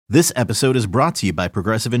This episode is brought to you by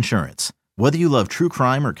Progressive Insurance. Whether you love true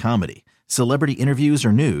crime or comedy, celebrity interviews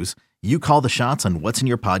or news, you call the shots on what's in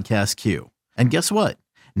your podcast queue. And guess what?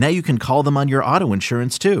 Now you can call them on your auto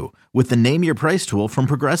insurance too with the Name Your Price tool from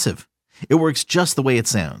Progressive. It works just the way it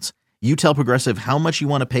sounds. You tell Progressive how much you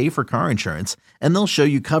want to pay for car insurance, and they'll show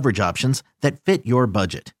you coverage options that fit your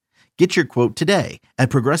budget. Get your quote today at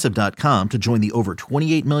Progressive.com to join the over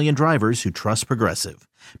 28 million drivers who trust Progressive.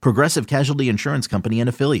 Progressive Casualty Insurance Company and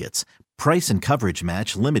Affiliates. Price and coverage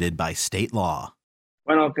match limited by state law.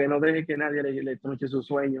 Bueno, que no deje que nadie le tronche su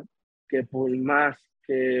sueño, que por más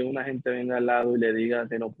que una gente venga al lado y le diga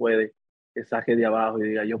que no puede, que saque de abajo y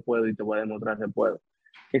diga yo puedo y te voy a demostrar que puedo.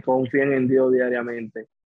 Que confíen en Dios diariamente,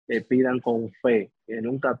 que pidan con fe, que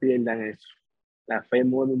nunca pierdan eso. La fe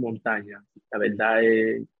mueve montañas. La verdad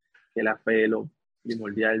es que la fe es lo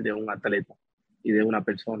primordial de un atleta y de una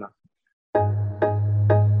persona.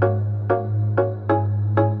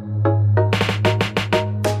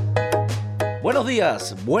 Buenos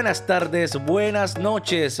días, buenas tardes, buenas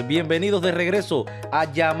noches. Bienvenidos de regreso a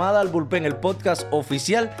Llamada al Bullpen, el podcast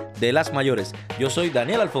oficial de las mayores. Yo soy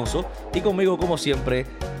Daniel Alfonso y conmigo, como siempre,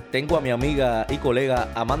 tengo a mi amiga y colega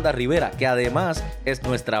Amanda Rivera, que además es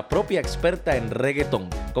nuestra propia experta en reggaetón.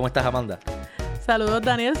 ¿Cómo estás, Amanda? Saludos,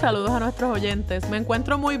 Daniel, saludos a nuestros oyentes. Me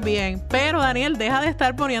encuentro muy bien, pero Daniel, deja de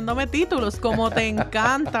estar poniéndome títulos, como te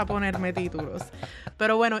encanta ponerme títulos.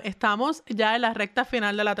 Pero bueno, estamos ya en la recta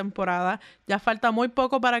final de la temporada. Ya falta muy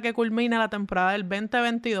poco para que culmine la temporada del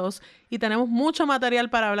 2022 y tenemos mucho material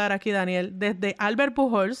para hablar aquí, Daniel. Desde Albert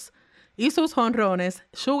Pujols y sus jonrones,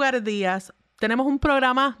 Sugar Díaz. Tenemos un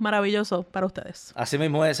programa maravilloso para ustedes. Así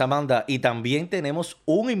mismo es, Amanda. Y también tenemos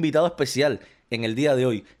un invitado especial en el día de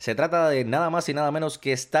hoy. Se trata de nada más y nada menos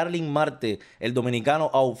que Starling Marte, el dominicano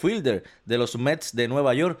outfielder de los Mets de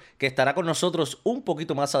Nueva York, que estará con nosotros un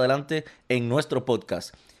poquito más adelante en nuestro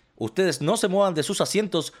podcast. Ustedes no se muevan de sus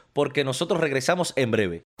asientos porque nosotros regresamos en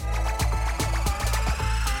breve.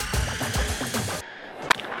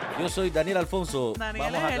 Yo soy Daniel Alfonso.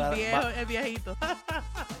 Daniel es el viejito.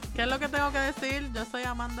 ¿Qué es lo que tengo que decir? Yo soy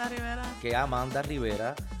Amanda Rivera. Que Amanda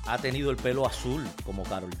Rivera ha tenido el pelo azul como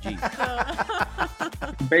Karol G.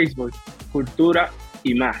 Béisbol, cultura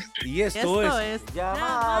y más. Y esto es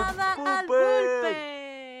Llamada al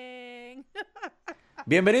Bullpen.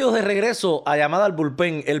 Bienvenidos de regreso a Llamada al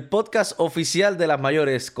Bullpen, el podcast oficial de las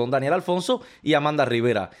mayores con Daniel Alfonso y Amanda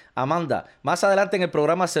Rivera. Amanda, más adelante en el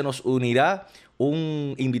programa se nos unirá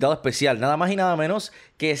un invitado especial, nada más y nada menos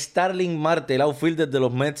que Starling Marte, el outfielder de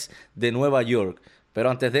los Mets de Nueva York. Pero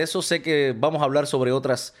antes de eso, sé que vamos a hablar sobre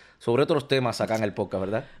otros temas acá en el podcast,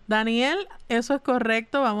 ¿verdad? Daniel, eso es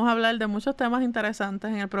correcto. Vamos a hablar de muchos temas interesantes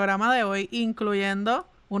en el programa de hoy, incluyendo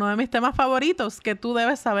uno de mis temas favoritos, que tú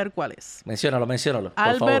debes saber cuál es. Menciónalo, por favor.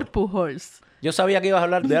 Albert Pujols. Yo sabía que ibas a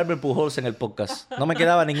hablar de Albert Pujols en el podcast. No me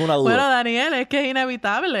quedaba ninguna duda. Bueno, Daniel, es que es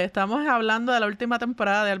inevitable. Estamos hablando de la última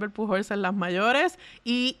temporada de Albert Pujols en las mayores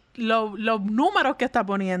y los números que está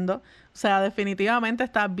poniendo. O sea, definitivamente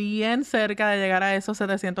está bien cerca de llegar a esos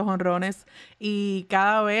 700 jonrones. Y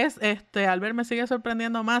cada vez Albert me sigue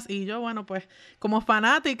sorprendiendo más. Y yo, bueno, pues como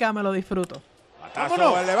fanática me lo disfruto.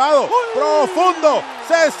 Batazo elevado, profundo,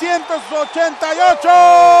 688.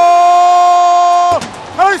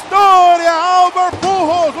 ¡La historia! Albert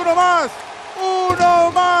Pujols,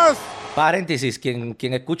 uno más. Paréntesis, quien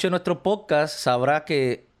escuche nuestro podcast sabrá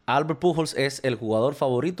que Albert Pujols es el jugador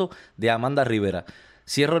favorito de Amanda Rivera.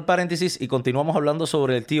 Cierro el paréntesis y continuamos hablando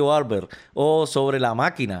sobre el tío Albert o sobre la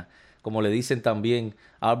máquina, como le dicen también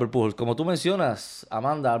a Albert Pujols. Como tú mencionas,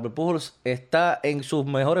 Amanda, Albert Pujols está en sus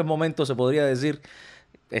mejores momentos, se podría decir.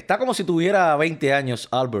 Está como si tuviera 20 años,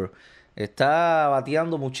 Albert. Está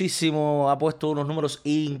bateando muchísimo, ha puesto unos números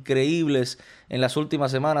increíbles en las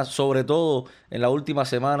últimas semanas, sobre todo en la última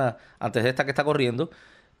semana antes de esta que está corriendo.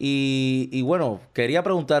 Y bueno, quería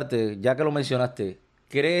preguntarte, ya que lo mencionaste,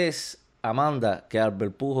 ¿crees, Amanda, que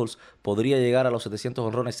Albert Pujols podría llegar a los 700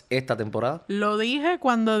 jonrones esta temporada? Lo dije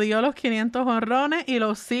cuando dio los 500 jonrones y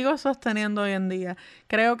lo sigo sosteniendo hoy en día.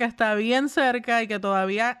 Creo que está bien cerca y que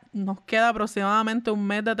todavía nos queda aproximadamente un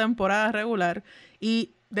mes de temporada regular.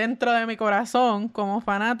 Y dentro de mi corazón, como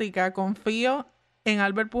fanática, confío en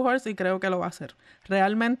Albert Pujols y creo que lo va a hacer.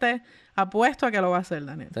 Realmente apuesto a que lo va a hacer,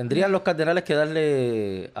 Daniel. Tendrían los Cardenales que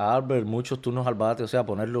darle a Albert muchos turnos al bate, o sea,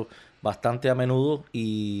 ponerlo bastante a menudo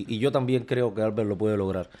y yo también creo que Albert lo puede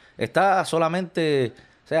lograr. Está solamente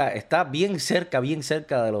sea, está bien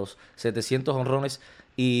cerca de los 700 honrones.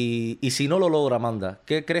 Y si no lo logra, Amanda,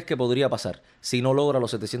 ¿qué crees que podría pasar si no logra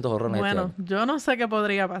los 700 honrones este año? Bueno, yo no sé qué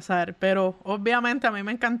podría pasar, pero obviamente a mí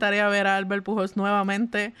me encantaría ver a Albert Pujols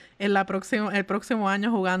nuevamente el próximo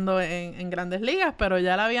año jugando en Grandes Ligas, pero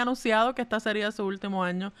ya le había anunciado que este sería su último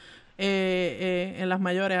año en las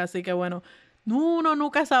mayores, así que bueno, uno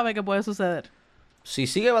nunca sabe qué puede suceder. Si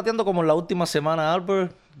sigue bateando como en la última semana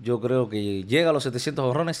Albert, yo creo que llega a los 700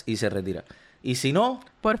 honrones y se retira. Y si no...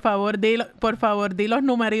 Por favor, di los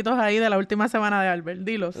numeritos ahí de la última semana de Albert,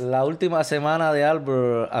 dilos. La última semana de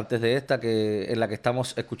Albert, antes de esta, en la que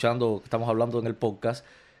estamos hablando en el podcast,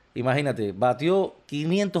 imagínate, batió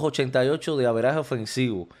 588 de averaje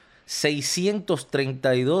ofensivo,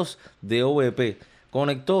 632 de OVP,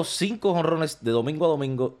 conectó 5 jonrones de domingo a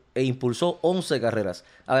domingo e impulsó 11 carreras.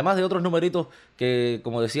 Además de otros numeritos que,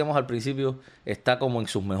 como decíamos al principio, está como en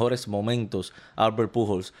sus mejores momentos Albert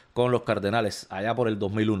Pujols con los Cardenales, allá por el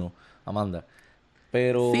 2001, Amanda.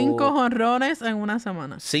 Pero 5 jonrones en una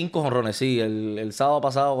semana. 5 jonrones, sí. El sábado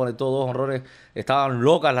pasado conectó 2 jonrones. Estaban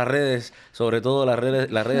locas las redes, sobre todo las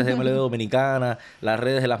redes de MLB Dominicana, las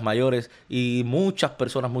redes de las mayores. Y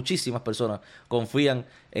muchísimas personas confían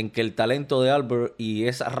en que el talento de Albert y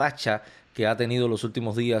esa racha que ha tenido los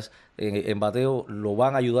últimos días en bateo lo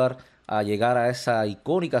van a ayudar a llegar a esa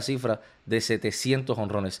icónica cifra de 700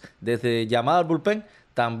 jonrones. Desde llamada al bullpen,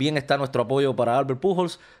 también está nuestro apoyo para Albert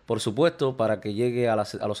Pujols, por supuesto, para que llegue a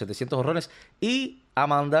los 700 jonrones. Y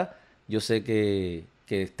Amanda, yo sé que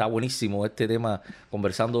está buenísimo este tema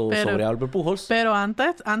conversando sobre Albert Pujols. Pero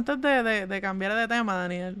antes de cambiar de tema,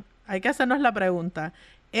 Daniel, hay que hacernos la pregunta.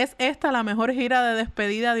 ¿Es esta la mejor gira de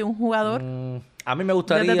despedida de un jugador? A mí me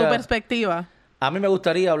gustaría... Desde tu perspectiva. A mí me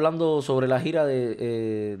gustaría, hablando sobre la gira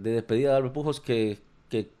de despedida de Albert Pujols, que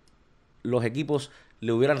los equipos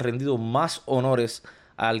le hubieran rendido más honores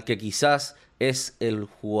al que quizás es el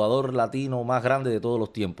jugador latino más grande de todos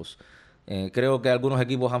los tiempos. Creo que algunos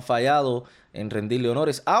equipos han fallado en rendirle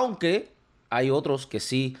honores, aunque hay otros que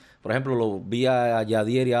sí. Por ejemplo, lo vi a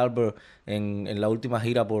Yadier y a Albert en la última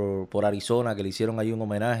gira por Arizona, que le hicieron ahí un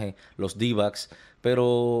homenaje, los D-backs.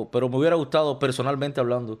 Pero me hubiera gustado, personalmente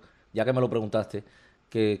hablando, ya que me lo preguntaste,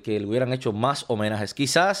 que le hubieran hecho más homenajes.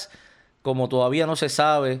 Quizás, como todavía no se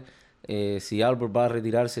sabe si Albert va a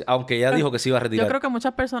retirarse, aunque ya dijo que sí va a retirar. Yo creo que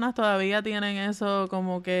muchas personas todavía tienen eso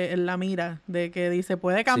como que en la mira, de que dice,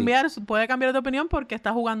 puede cambiar de opinión porque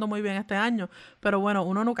está jugando muy bien este año, pero bueno,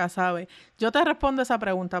 uno nunca sabe. Yo te respondo esa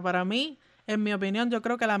pregunta. Para mí, en mi opinión, yo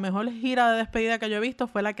creo que la mejor gira de despedida que yo he visto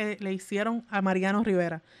fue la que le hicieron a Mariano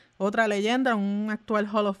Rivera, otra leyenda, un actual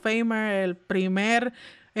Hall of Famer, el primer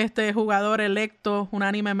jugador electo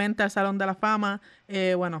unánimemente al Salón de la Fama.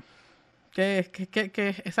 Bueno, que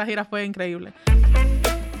esa gira fue increíble.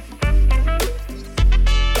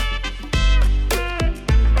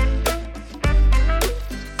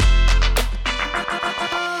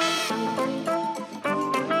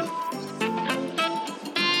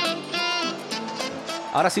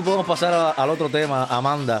 Ahora sí podemos pasar al otro tema,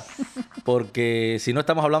 Amanda, porque si no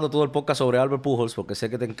estamos hablando todo el podcast sobre Albert Pujols, porque sé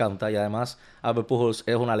que te encanta y además Albert Pujols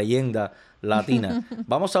es una leyenda latina.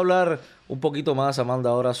 Vamos a hablar un poquito más, Amanda,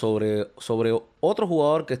 ahora sobre otro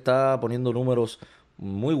jugador que está poniendo números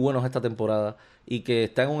muy buenos esta temporada y que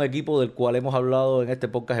está en un equipo del cual hemos hablado en este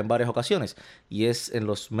podcast en varias ocasiones, y es en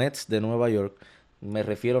los Mets de Nueva York. Me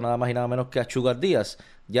refiero nada más y nada menos que a Sugar Díaz.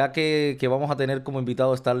 Ya que vamos a tener como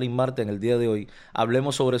invitado a Starling Marte en el día de hoy,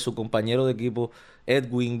 hablemos sobre su compañero de equipo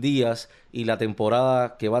Edwin Díaz y la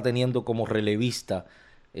temporada que va teniendo como relevista.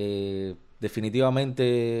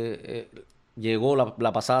 Definitivamente llegó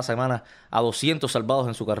la pasada semana a 200 salvados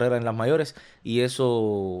en su carrera en las mayores, y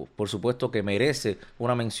eso por supuesto que merece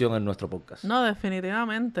una mención en nuestro podcast. No,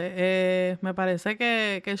 definitivamente. Me parece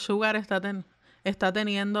que Sugar está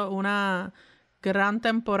teniendo una gran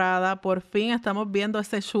temporada. Por fin estamos viendo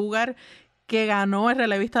ese Sugar que ganó el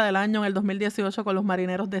relevista del año en el 2018 con los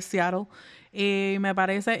Marineros de Seattle. Y me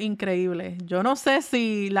parece increíble. Yo no sé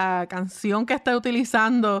si la canción que está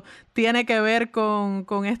utilizando tiene que ver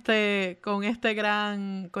con esta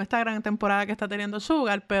gran temporada que está teniendo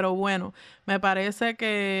Sugar, pero bueno, me parece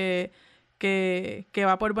que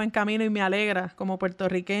va por buen camino y me alegra como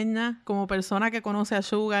puertorriqueña, como persona que conoce a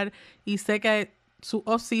Sugar, y sé que su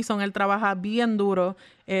off-season él trabaja bien duro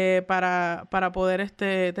para poder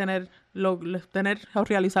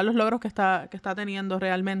realizar los logros que está teniendo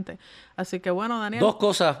realmente. Así que bueno, Daniel. 2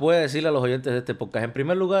 cosas voy a decirle a los oyentes de este podcast. En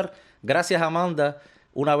primer lugar, gracias, Amanda.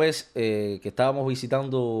 Una vez que estábamos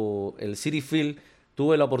visitando el Citi Field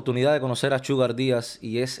tuve la oportunidad de conocer a Sugar Díaz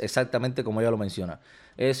y es exactamente como ella lo menciona.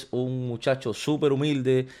 Es un muchacho súper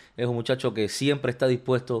humilde, es un muchacho que siempre está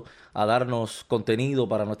dispuesto a darnos contenido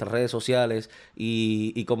para nuestras redes sociales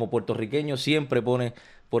y como puertorriqueño siempre pone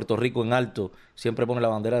Puerto Rico en alto, siempre pone la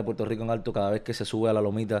bandera de Puerto Rico en alto cada vez que se sube a la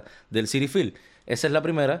lomita del Citi Field. Esa es la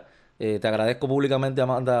primera. Te agradezco públicamente,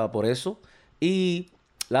 Amanda, por eso. Y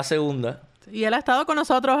la segunda... Y él ha estado con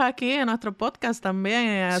nosotros aquí en nuestro podcast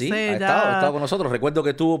también. Sí, ha estado con nosotros. Recuerdo que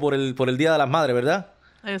estuvo por el Día de las Madres, ¿verdad?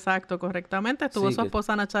 Exacto, correctamente. Estuvo Sí, su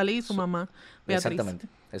esposa Nachalí y su mamá Beatriz.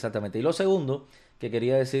 Exactamente. Y lo segundo que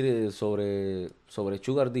quería decir sobre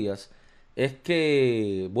Sugar Díaz es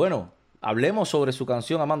que, bueno, hablemos sobre su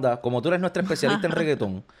canción, Amanda. Como tú eres nuestra especialista en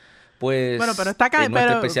reggaetón, pues bueno, pero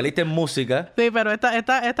nuestra especialista en música. Sí, pero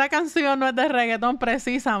esta canción no es de reggaetón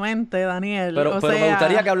precisamente, Daniel. Pero me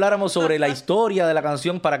gustaría que habláramos sobre la historia de la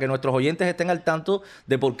canción para que nuestros oyentes estén al tanto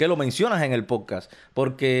de por qué lo mencionas en el podcast.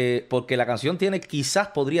 Porque la canción quizás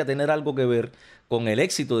podría tener algo que ver con el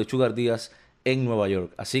éxito de Sugar Díaz en Nueva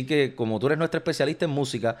York. Así que, como tú eres nuestra especialista en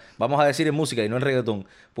música, vamos a decir en música y no en reggaetón,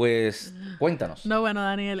 pues cuéntanos. No, bueno,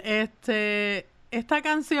 Daniel, esta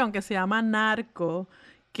canción que se llama Narco,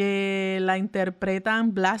 que la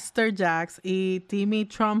interpretan Blaster Jaxx y Timmy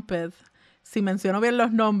Trumpet, si menciono bien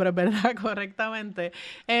los nombres, ¿verdad? Correctamente.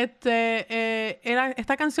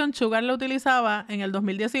 Esta canción Sugar la utilizaba en el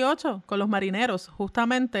 2018 con los Marineros,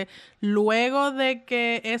 justamente luego de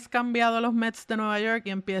que es cambiado a los Mets de Nueva York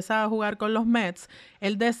y empieza a jugar con los Mets,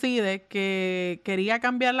 él decide que quería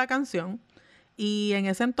cambiar la canción y en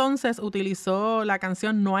ese entonces utilizó la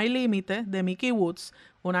canción No hay límite de Mickey Woods,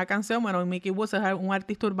 una canción, bueno, Mickey Woods es un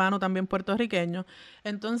artista urbano también puertorriqueño.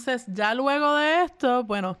 Entonces, ya luego de esto,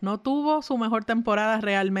 bueno, no tuvo su mejor temporada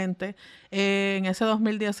realmente en ese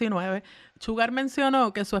 2019. Sugar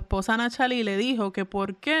mencionó que su esposa Nachalí le dijo que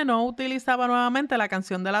por qué no utilizaba nuevamente la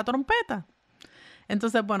canción de la trompeta.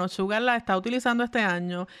 Entonces, bueno, Sugar la está utilizando este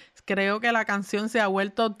año. Creo que la canción se ha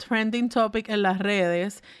vuelto trending topic en las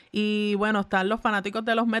redes. Y bueno, están los fanáticos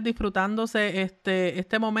de los Mets disfrutándose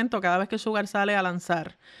este momento cada vez que Sugar sale a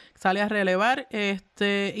lanzar, sale a relevar.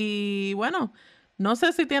 Y bueno, no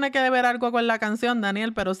sé si tiene que ver algo con la canción,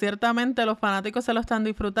 Daniel, pero ciertamente los fanáticos se lo están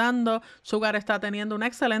disfrutando. Sugar está teniendo una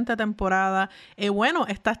excelente temporada. Bueno,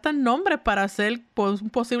 está hasta en nombre para ser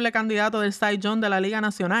un posible candidato del Cy Young de la Liga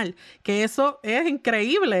Nacional. Que eso es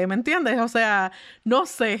increíble, ¿me entiendes? O sea, no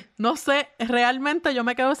sé. Realmente yo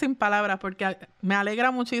me quedo sin palabras porque me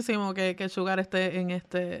alegra muchísimo que Sugar esté en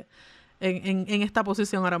esta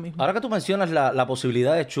posición ahora mismo. Ahora que tú mencionas la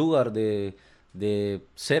posibilidad de Sugar de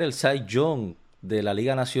ser el Cy Young de la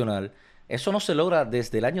Liga Nacional, eso no se logra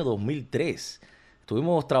desde el año 2003.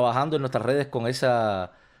 Estuvimos trabajando en nuestras redes con esa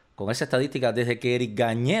estadística desde que Eric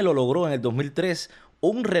Gañé lo logró en el 2003.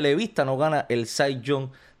 Un relevista no gana el Cy Young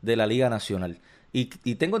de la Liga Nacional. Y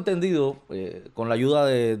tengo entendido, con la ayuda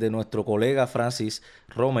de nuestro colega Francis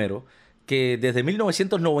Romero, que desde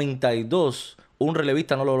 1992 un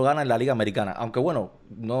relevista no lo gana en la Liga Americana. Aunque bueno,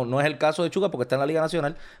 no es el caso de Sugar porque está en la Liga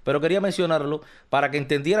Nacional, pero quería mencionarlo para que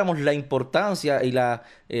entendiéramos la importancia y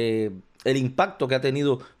el impacto que ha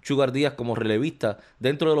tenido Sugar Díaz como relevista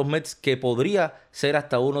dentro de los Mets, que podría ser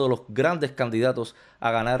hasta uno de los grandes candidatos a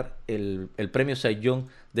ganar el premio Cy Young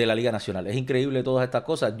de la Liga Nacional. Es increíble todas estas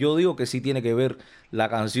cosas. Yo digo que sí tiene que ver la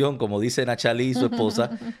canción, como dice Nachalí y su esposa,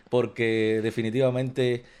 porque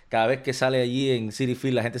definitivamente cada vez que sale allí en Citi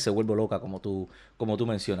Field la gente se vuelve loca, como tú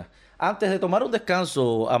mencionas. Antes de tomar un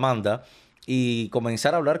descanso, Amanda, y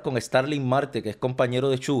comenzar a hablar con Starling Marte, que es compañero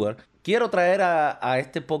de Sugar, quiero traer a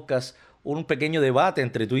este podcast un pequeño debate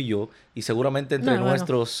entre tú y yo, y seguramente entre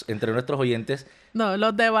nuestros oyentes. No,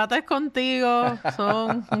 los debates contigo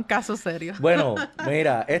son un caso serio. Bueno,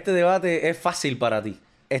 mira, este debate es fácil para ti.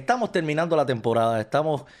 Estamos terminando la temporada,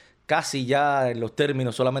 estamos casi ya en los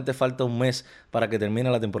términos, solamente falta un mes para que termine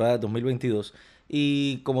la temporada de 2022.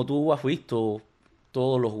 Y como tú has visto,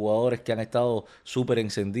 todos los jugadores que han estado súper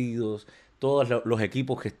encendidos, todos los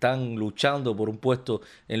equipos que están luchando por un puesto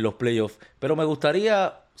en los playoffs. Pero me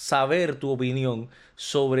gustaría saber tu opinión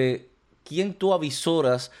sobre quién tú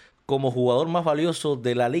avisoras como jugador más valioso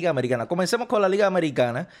de la Liga Americana. Comencemos con la Liga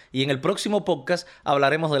Americana y en el próximo podcast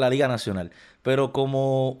hablaremos de la Liga Nacional. Pero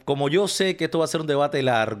como yo sé que esto va a ser un debate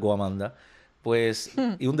largo, Amanda, pues,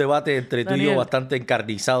 y un debate entre tú y yo bastante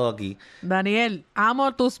encarnizado aquí. Daniel,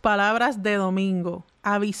 amo tus palabras de domingo.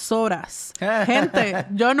 avisoras. Gente,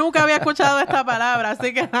 yo nunca había escuchado esta palabra,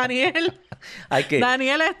 así que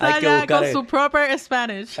Daniel está ya con su proper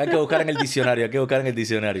Spanish. Hay que buscar en el diccionario,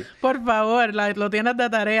 Por favor, lo tienes de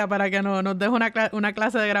tarea para que nos deje una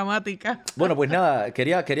clase de gramática. Bueno, pues nada,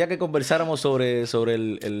 quería que conversáramos sobre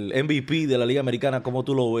el MVP de la Liga Americana, cómo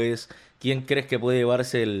tú lo ves, quién crees que puede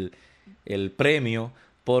llevarse el premio,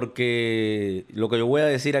 porque lo que yo voy a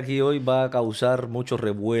decir aquí hoy va a causar mucho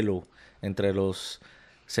revuelo entre los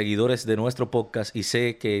seguidores de nuestro podcast y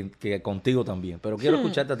sé que contigo también. Pero quiero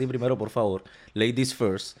escucharte a ti primero, por favor. Ladies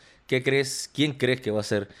first. ¿Quién crees que va a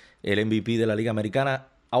ser el MVP de la Liga Americana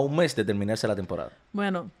a un mes de terminarse la temporada?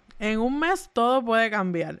 Bueno, en un mes todo puede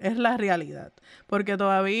cambiar. Es la realidad. Porque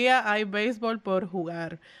todavía hay béisbol por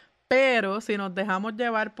jugar. Pero si nos dejamos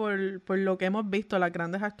llevar por lo que hemos visto, las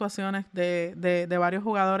grandes actuaciones de varios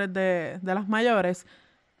jugadores de las mayores,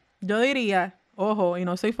 yo diría, ojo, y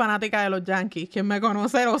no soy fanática de los Yankees, quien me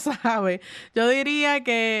conoce lo sabe, yo diría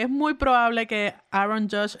que es muy probable que Aaron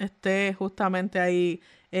Judge esté justamente ahí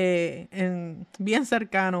bien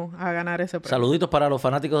cercano a ganar ese premio. Saluditos para los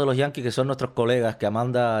fanáticos de los Yankees, que son nuestros colegas, que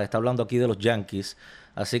Amanda está hablando aquí de los Yankees,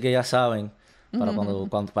 así que ya saben, para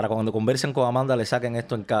cuando conversen con Amanda le saquen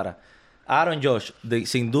esto en cara. Aaron Judge,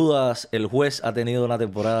 sin dudas, el juez ha tenido una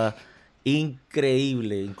temporada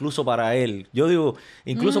increíble, incluso para él. Yo digo,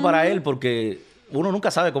 incluso para él, porque uno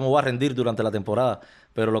nunca sabe cómo va a rendir durante la temporada,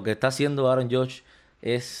 pero lo que está haciendo Aaron Judge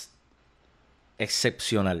es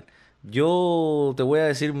excepcional. Yo te voy a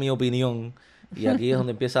decir mi opinión, y aquí es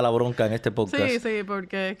donde empieza la bronca en este podcast. Sí,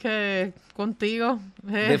 porque es que contigo...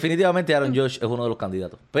 Definitivamente Aaron Judge es uno de los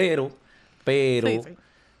candidatos, pero sí.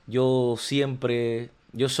 Yo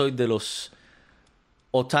soy de los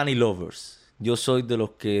Ohtani lovers. Yo soy de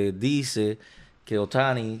los que dice que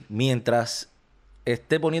Ohtani, mientras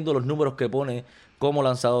esté poniendo los números que pone como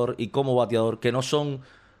lanzador y como bateador, que él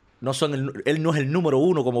no es el número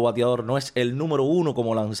uno como bateador, no es el número uno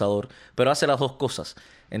como lanzador, pero hace las dos cosas.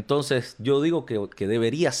 Entonces, yo digo que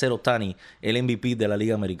debería ser Ohtani el MVP de la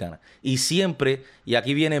Liga Americana. Y siempre, y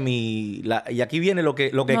aquí viene lo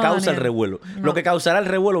que causa el revuelo. No. Lo que causará el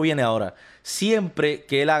revuelo viene ahora. Siempre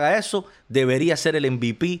que él haga eso, debería ser el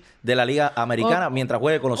MVP de la Liga Americana mientras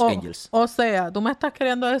juegue con los Angels. O sea, tú me estás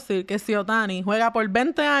queriendo decir que si Ohtani juega por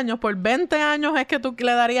 20 años es que tú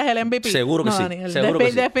le darías el MVP. Seguro que sí. Daniel, seguro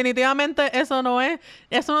que sí. Definitivamente eso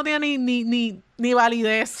no tiene ni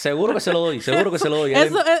validez. Seguro que se lo doy.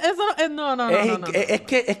 No. Es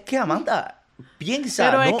que Amanda, piensa.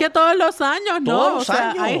 Pero es que todos los años, todos los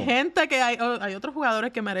años. Hay gente hay otros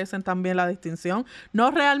jugadores que merecen también la distinción. No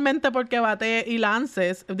realmente porque bate y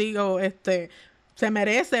lances, se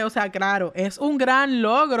merece, o sea, claro, es un gran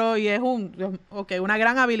logro y es una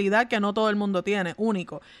gran habilidad que no todo el mundo tiene,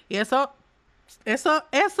 único. Y eso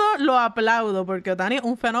lo aplaudo, porque Ohtani es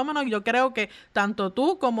un fenómeno y yo creo que tanto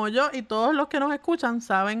tú como yo y todos los que nos escuchan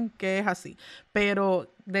saben que es así.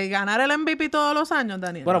 Pero de ganar el MVP todos los años,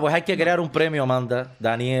 Daniel. Bueno, pues hay que crear un premio, Amanda.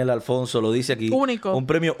 Daniel, Alfonso, lo dice aquí. Único. Un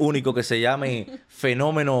premio único que se llame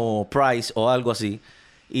Fenómeno Prize o algo así.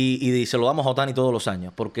 Y se lo damos a Ohtani todos los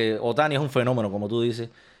años, porque Ohtani es un fenómeno, como tú dices.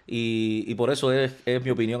 Y por eso es mi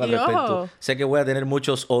opinión al respecto. Sé que voy a tener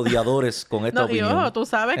muchos odiadores con esta opinión. Y ojo, tú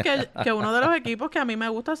sabes que uno de los equipos que a mí me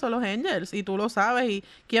gusta son los Angels, y tú lo sabes, y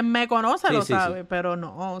quien me conoce lo sabe, sí. Pero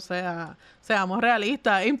no, o sea, seamos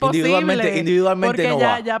realistas, imposible. Individualmente porque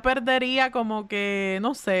no ya perdería como que,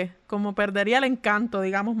 no sé, como perdería el encanto,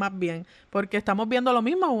 digamos, más bien, porque estamos viendo lo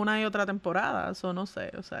mismo una y otra temporada, eso no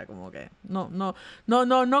sé, o sea, como que no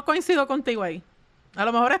coincido contigo ahí. A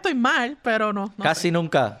lo mejor estoy mal, pero no casi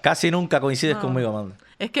sé. nunca coincides conmigo, Amanda.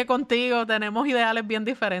 Es que contigo tenemos ideales bien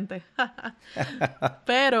diferentes.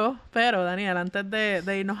 pero, Daniel, antes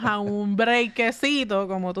de irnos a un breakcito,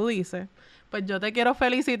 como tú dices, pues yo te quiero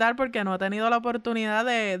felicitar porque no he tenido la oportunidad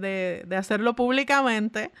de hacerlo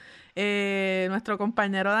públicamente. Nuestro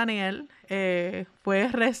compañero Daniel fue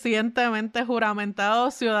recientemente juramentado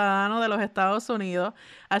ciudadano de los Estados Unidos.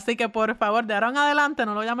 Así que, por favor, de ahora en adelante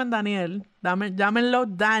no lo llamen Daniel. Llámenlo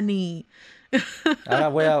Dani.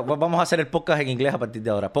 Ahora vamos a hacer el podcast en inglés a partir de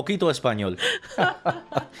ahora. Poquito español.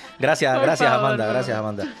 Gracias, Amanda. Gracias,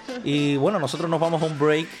 Amanda. Y bueno, nosotros nos vamos a un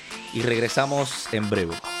break y regresamos en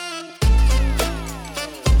breve.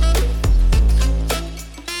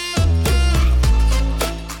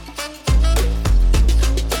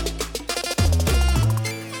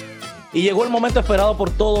 Y llegó el momento esperado por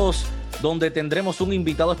todos, donde tendremos un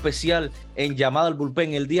invitado especial en Llamada al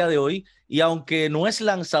Bullpen el día de hoy. Y aunque no es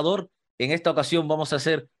lanzador, en esta ocasión vamos a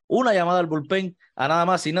hacer una llamada al bullpen a nada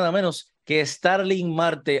más y nada menos que Starling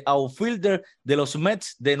Marte, outfielder de los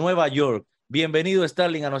Mets de Nueva York. Bienvenido,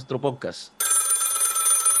 Starling, a nuestro podcast.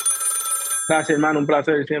 Gracias, hermano. Un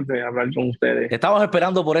placer siempre hablar con ustedes. Estamos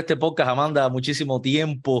esperando por este podcast, Amanda, muchísimo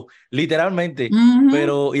tiempo, literalmente.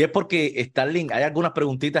 Y es porque, Starling, hay algunas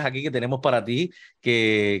preguntitas aquí que tenemos para ti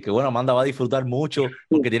bueno, Amanda va a disfrutar mucho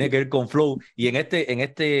porque tiene que ver con Flow. Y en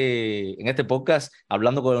este podcast,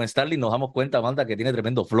 hablando con Starling, nos damos cuenta, Amanda, que tiene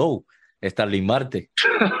tremendo Flow, Starling Marte.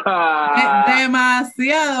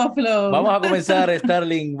 Demasiado Flow. Vamos a comenzar,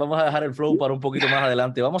 Starling, vamos a dejar el Flow para un poquito más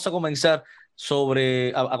adelante. Vamos a comenzar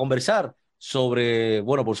a conversar sobre,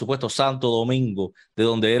 bueno, por supuesto, Santo Domingo, de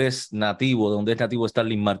donde eres nativo, de donde es nativo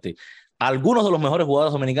Starling Marte. Algunos de los mejores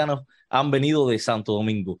jugadores dominicanos han venido de Santo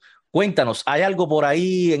Domingo. Cuéntanos, ¿hay algo por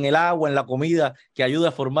ahí en el agua, en la comida, que ayude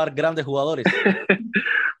a formar grandes jugadores?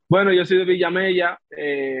 Bueno, yo soy de Villamella,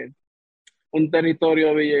 un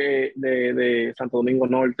territorio de Santo Domingo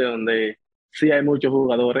Norte, donde sí hay muchos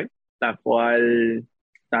jugadores, la cual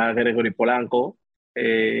está Gregory Polanco,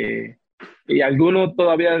 y algunos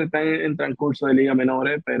todavía están en transcurso de liga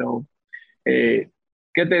menores, pero ¿qué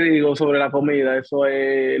te digo sobre la comida? Eso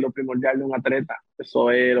es lo primordial de un atleta,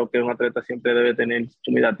 eso es lo que un atleta siempre debe tener,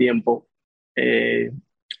 comida a tiempo,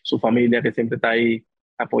 su familia que siempre está ahí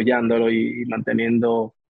apoyándolo y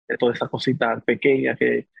manteniendo todas esas cositas pequeñas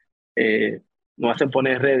que nos hacen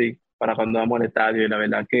poner ready para cuando vamos al estadio, y la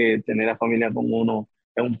verdad que tener a familia con uno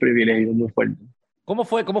es un privilegio muy fuerte. ¿Cómo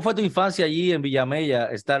fue tu infancia allí en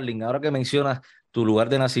Villamella, Starling? Ahora que mencionas tu lugar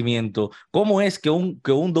de nacimiento, ¿cómo es que un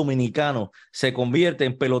dominicano se convierte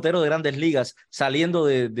en pelotero de grandes ligas saliendo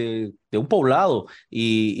de un poblado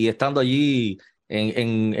y estando allí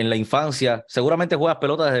en la infancia? Seguramente juegas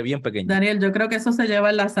pelota desde bien pequeño. Daniel, yo creo que eso se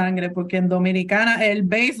lleva en la sangre, porque en Dominicana el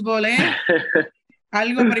béisbol es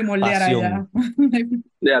algo primordial allá.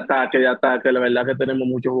 De ataque. La verdad que tenemos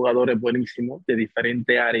muchos jugadores buenísimos de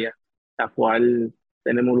diferentes áreas, la cual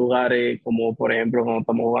tenemos lugares como, por ejemplo, cuando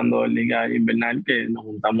estamos jugando en Liga Invernal, que nos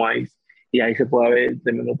juntamos ahí y ahí se puede ver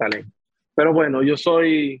tremendo talento. Pero bueno, yo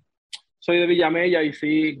soy de Villamella y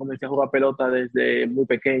sí, comencé a jugar pelota desde muy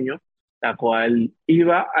pequeño, la cual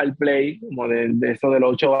iba al play, como de eso de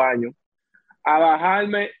los 8 años, a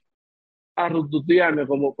bajarme, a rututearme,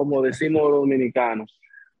 como decimos los dominicanos,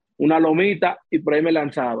 una lomita y por ahí me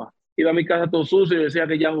lanzaba. Iba a mi casa todo sucio y decía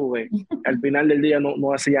que ya jugué. Al final del día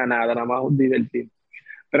no hacía nada más divertir.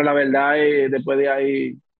 Pero la verdad, después de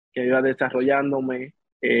ahí, que iba desarrollándome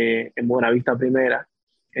en Buenavista Primera,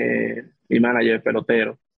 mi manager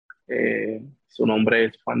pelotero, su nombre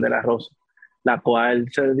es Juan de la Rosa, la cual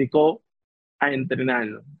se dedicó a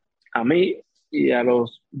entrenarnos a mí y a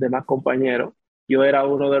los demás compañeros. Yo era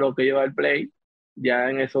uno de los que iba al play, ya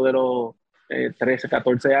en eso de los 13,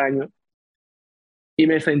 14 años, y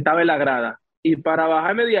me sentaba en la grada. Y para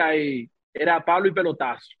bajarme de ahí, era palo y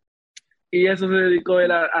pelotazo. Y eso se dedicó él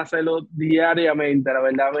a hacerlo diariamente. La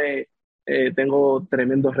verdad, tengo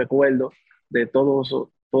tremendos recuerdos de todo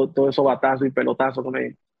esos batazos y pelotazos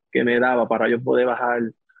que me daba para yo poder bajar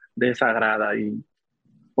de esa grada. Y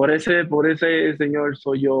por ese señor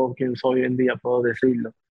soy yo quien soy hoy en día, puedo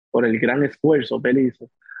decirlo, por el gran esfuerzo que él hizo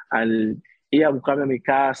al ir a buscarme a mi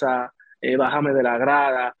casa, bajarme de la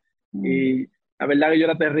grada. Y la verdad que yo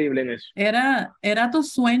era terrible en eso. ¿Era tu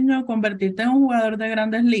sueño convertirte en un jugador de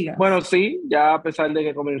grandes ligas? Bueno, sí, ya a pesar de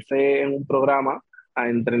que comencé en un programa a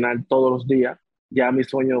entrenar todos los días, ya mis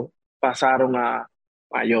sueños pasaron a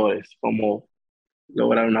mayores, como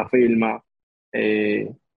lograr una firma,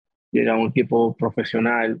 llegar a un equipo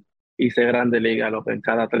profesional, hice Grandes Ligas, lo que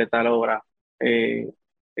cada atleta logra en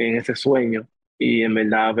ese sueño, y en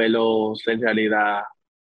verdad verlo ser realidad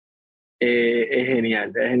es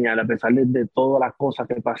genial, a pesar de todas las cosas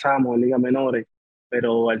que pasamos en ligas menores,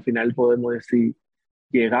 pero al final podemos decir,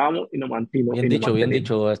 llegamos y nos mantenemos. Bien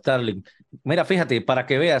dicho, Starling. Mira, fíjate, para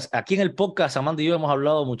que veas, aquí en el podcast, Amanda y yo hemos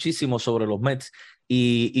hablado muchísimo sobre los Mets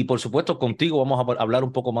y por supuesto contigo vamos a hablar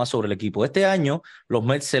un poco más sobre el equipo. Este año los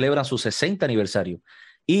Mets celebran su 60 aniversario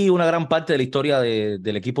y una gran parte de la historia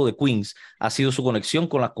del equipo de Queens ha sido su conexión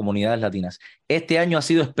con las comunidades latinas. Este año ha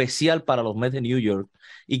sido especial para los Mets de New York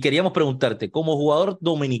y queríamos preguntarte, como jugador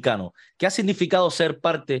dominicano, ¿qué ha significado ser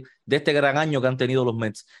parte de este gran año que han tenido los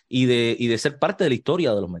Mets y de ser parte de la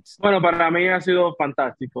historia de los Mets? Bueno, para mí ha sido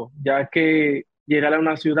fantástico, ya que llegar a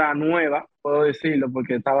una ciudad nueva, puedo decirlo,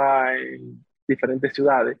 porque estaba en diferentes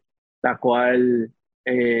ciudades, la cual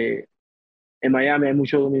en Miami hay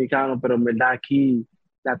muchos dominicanos, pero en verdad aquí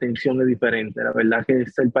la atención es diferente. La verdad que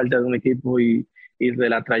ser parte de un equipo y de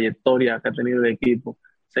la trayectoria que ha tenido el equipo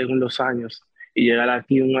según los años, y llegar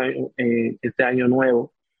aquí este año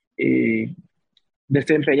nuevo y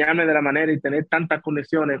desempeñarme de la manera y tener tantas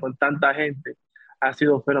conexiones con tanta gente ha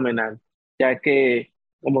sido fenomenal, ya que,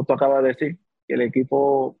 como tú acabas de decir, que el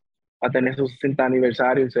equipo a tener su 60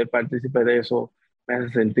 aniversario y ser partícipe de eso me hace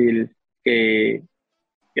sentir que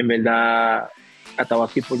en verdad ha estado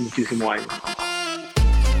aquí por muchísimos años.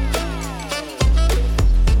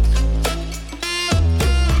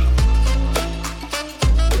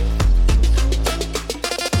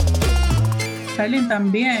 Starling,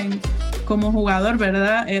 también como jugador,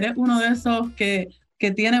 ¿verdad? Eres uno de esos que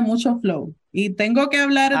tiene mucho flow. Y tengo que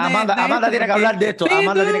hablar de Amanda tiene que hablar de esto. Sí,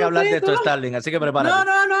 Amanda tú, tiene que hablar sí, de esto, tú. Starling. Así que prepárate.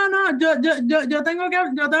 No. Yo tengo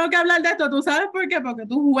que hablar de esto. ¿Tú sabes por qué? Porque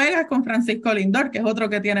tú juegas con Francisco Lindor, que es otro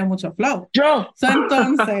que tiene mucho flow. ¡Yo!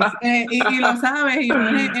 Entonces, y lo sabes, y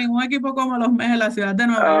en un equipo como los Mets en la ciudad de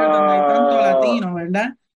Nueva York, donde hay tanto latino,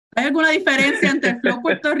 ¿verdad? ¿Hay alguna diferencia entre el flow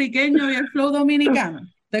puertorriqueño y el flow dominicano?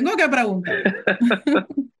 Tengo que preguntar.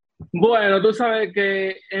 Bueno, tú sabes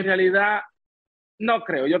que en realidad no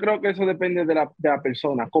creo. Yo creo que eso depende de la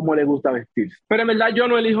persona, cómo le gusta vestirse. Pero en verdad yo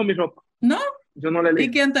no elijo mi ropa. ¿No? Yo no le elijo.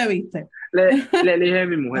 ¿Y quién te viste? Le elige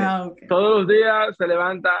mi mujer. Okay. Todos los días se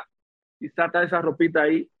levanta y saca esa ropita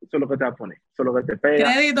ahí. Eso es lo que te va a poner. Eso es lo que te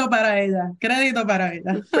pega. Crédito para ella.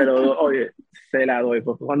 Pero, oye, se la doy.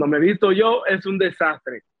 Porque cuando me visto yo es un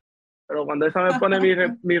desastre. Pero cuando esa me pone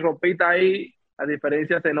mi ropita ahí, la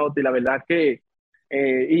diferencia se nota. Y la verdad que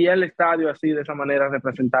y el estadio así, de esa manera,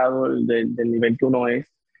 representado del nivel que uno es,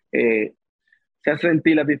 se hace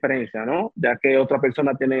sentir la diferencia, ¿no? Ya que otra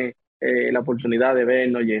persona tiene la oportunidad de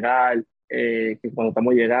vernos llegar, que cuando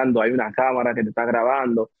estamos llegando hay una cámara que te está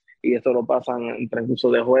grabando y eso lo pasan en transcurso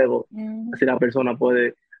de juego. Así la persona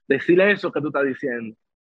puede decirle eso que tú estás diciendo,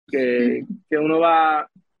 que uno va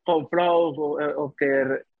con flow o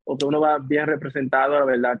que uno va bien representado. La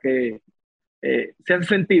verdad que se hace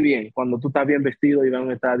sentir bien cuando tú estás bien vestido y vas a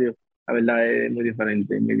un estadio. La verdad es muy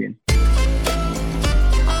diferente, muy bien.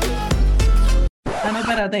 No,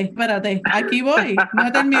 espérate. Aquí voy. No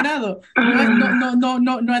he terminado.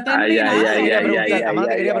 No he terminado. Amanda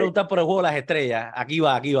te quería preguntar por el juego de las estrellas. Aquí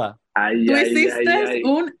va. Tú hiciste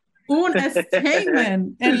un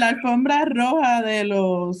statement en la alfombra roja del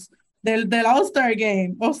All-Star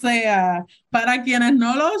Game. O sea, para quienes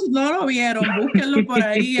no lo vieron, búsquenlo por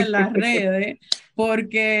ahí en las redes,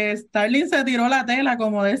 porque Starling se tiró la tela,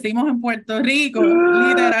 como decimos en Puerto Rico,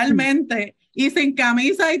 literalmente, y sin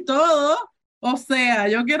camisa y todo. O sea,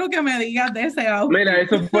 yo quiero que me digas de ese outfit. Mira,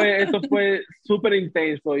 eso fue súper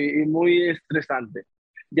intenso y muy estresante,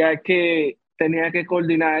 ya que tenía que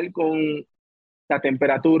coordinar con la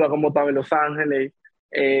temperatura, cómo estaba en Los Ángeles,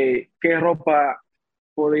 qué ropa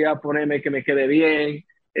podía ponerme que me quede bien,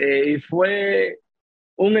 y fue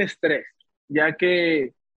un estrés, ya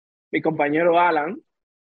que mi compañero Alan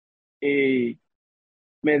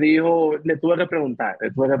me dijo, le tuve que preguntar,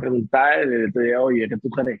 le dije, oye, ¿qué tú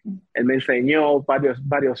crees? Él me enseñó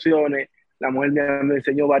variaciones, la mujer me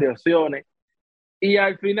enseñó variaciones, y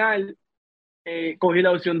al final cogí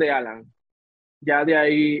la opción de Alan. Ya de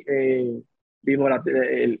ahí vimos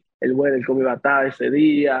el weather, cómo iba a estar ese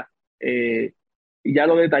día, y ya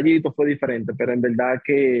los detallitos fue diferente, pero en verdad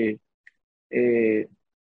que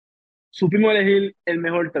supimos elegir el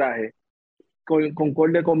mejor traje,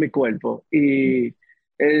 concorde con mi cuerpo, y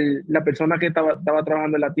la persona que estaba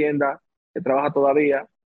trabajando en la tienda, que trabaja todavía,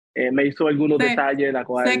 me hizo algunos detalles, la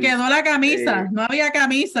cual... Se quedó la camisa, no había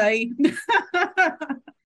camisa ahí.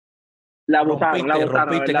 La botaron,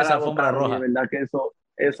 rompiste en esa alfombra roja. De verdad que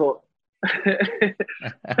eso...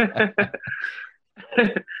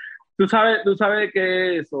 tú sabes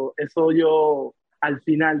que eso yo al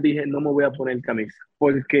final dije, no me voy a poner camisa,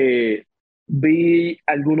 porque vi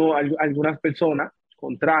algunas personas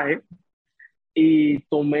con traje y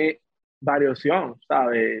tomé variación,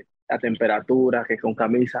 ¿sabes? La temperatura, que con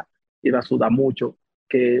camisa iba a sudar mucho,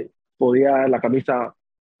 que podía la camisa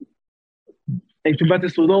enchufarte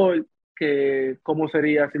sudor, que cómo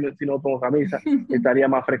sería si no pongo camisa, estaría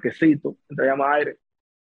más fresquecito, estaría más aire.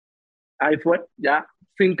 Ahí fue, ya,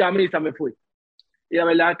 sin camisa me fui. Y la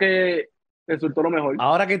verdad que resultó lo mejor.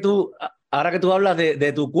 Ahora que tú hablas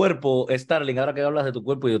de tu cuerpo, Starling, ahora que hablas de tu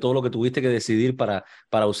cuerpo y de todo lo que tuviste que decidir para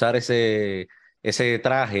usar ese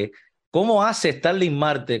traje, ¿cómo hace Starling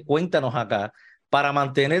Marte? Cuéntanos acá, para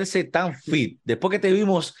mantenerse tan fit. Después que te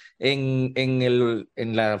vimos en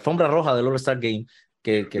la alfombra roja del All-Star Game,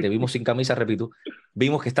 que te vimos sin camisa, repito,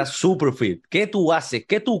 vimos que estás super fit. ¿Qué tú haces?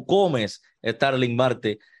 ¿Qué tú comes, Starling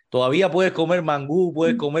Marte? ¿Todavía puedes comer mangú?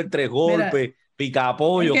 ¿Puedes comer tres golpes?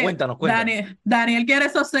 Picapollo, cuéntanos. Daniel quiere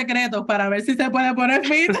esos secretos para ver si se puede poner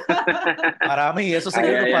fit. Para mí, esos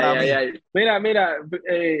secretos para mí. Mira,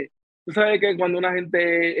 tú sabes que cuando una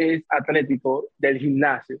gente es atlético del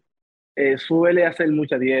gimnasio, suele hacer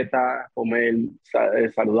mucha dieta, comer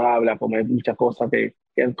saludable, comer muchas cosas que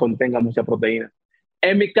contengan mucha proteína.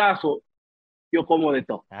 En mi caso, yo como de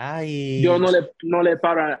todo. Ay. Yo no le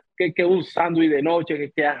paro que un sándwich de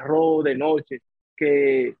noche, que arroz de noche,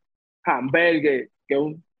 que hamburgues,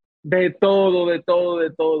 de todo, de todo,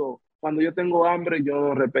 de todo. Cuando yo tengo hambre, yo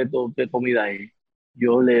no respeto qué comida es.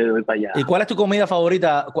 Yo le doy para allá. ¿Y cuál es tu comida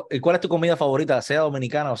favorita? ¿Cuál es tu comida favorita, sea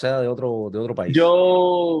dominicana o sea de otro país?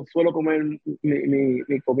 Yo suelo comer,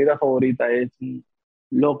 mi comida favorita es un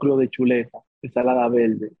locro de chuleta, ensalada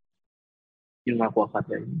verde y un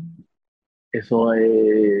aguacate. Eso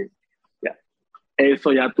es,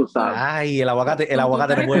 eso ya tú sabes. Ay, el aguacate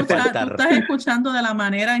no puede faltar. Tú estás escuchando de la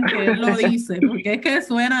manera en que él lo dice, porque es que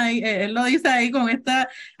suena ahí, él lo dice ahí con esta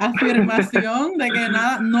afirmación de que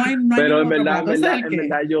nada, no hay Pero en ningún verdad, otro plato. en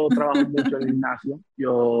verdad yo trabajo mucho en el gimnasio.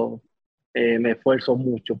 Yo me esfuerzo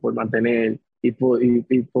mucho por mantener y por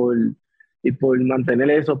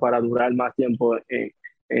mantener eso para durar más tiempo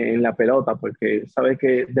en la pelota, porque sabes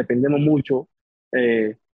que dependemos mucho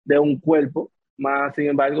de un cuerpo, más sin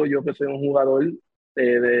embargo yo que soy un jugador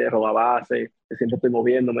de robabase, que siempre estoy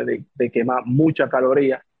moviéndome, de quemar mucha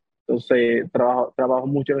caloría, entonces trabajo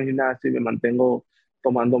mucho en el gimnasio y me mantengo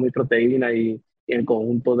tomando mi proteína y el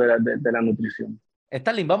conjunto de la nutrición.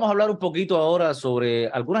 Stalin, vamos a hablar un poquito ahora sobre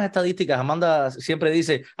algunas estadísticas. Amanda siempre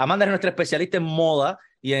dice, Amanda es nuestra especialista en moda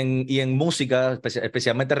y en música,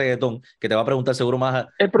 especialmente reggaetón, que te va a preguntar seguro más.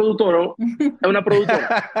 Es productor, ¿no? Es una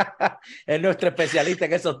productora. Es nuestra especialista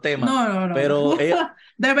en esos temas. No. Pero ella...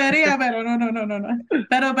 Debería, pero no.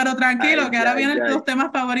 Pero tranquilo, que ahora vienen los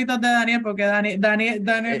temas favoritos de Daniel, porque Daniel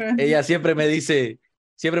ella siempre me dice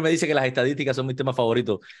que las estadísticas son mis temas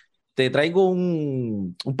favoritos. Te traigo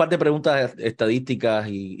un par de preguntas estadísticas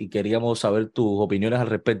y queríamos saber tus opiniones al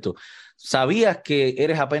respecto. ¿Sabías que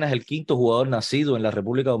eres apenas el quinto jugador nacido en la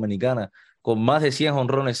República Dominicana con más de 100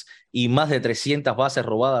 jonrones y más de 300 bases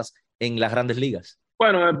robadas en las Grandes Ligas?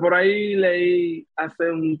 Bueno, por ahí leí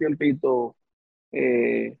hace un tiempito,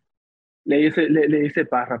 le hice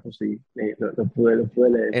párrafo, sí, lo pude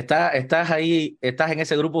leer. Estás ahí, estás en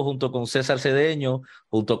ese grupo junto con César Cedeño,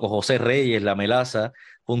 junto con José Reyes, La Melaza,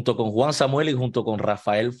 junto con Juan Samuel y junto con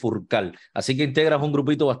Rafael Furcal. Así que integras un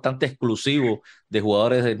grupito bastante exclusivo de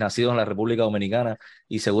jugadores nacidos en la República Dominicana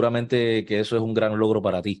y seguramente que eso es un gran logro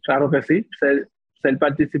para ti. Claro que sí, ser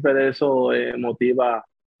partícipe de eso motiva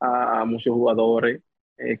a muchos jugadores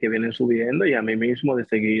que vienen subiendo y a mí mismo de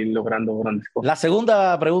seguir logrando grandes cosas. La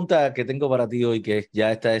segunda pregunta que tengo para ti hoy, que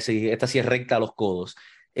ya esta sí es recta a los codos,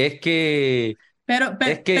 es que...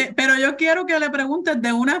 Pero yo quiero que le preguntes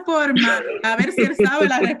de una forma a ver si él sabe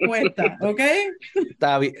la respuesta, ¿ok?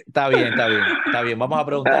 Está bien. Vamos a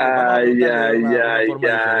preguntarle de una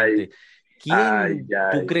forma diferente. ¿Quién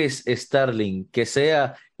tú crees, Starling, que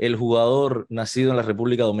sea el jugador nacido en la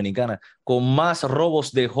República Dominicana con más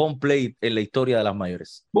robos de home plate en la historia de las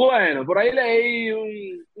mayores? Bueno, por ahí leí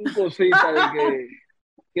un cosita de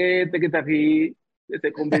que está aquí, que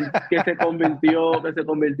se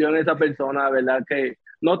convirtió en esa persona, ¿verdad? Que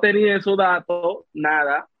no tenía esos datos,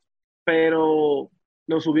 nada, pero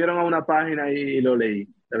lo subieron a una página y lo leí.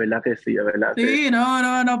 De verdad que sí, de verdad. Sí,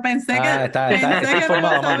 no, pensé que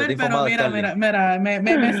informado, pero mira,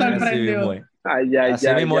 me sorprendió. Así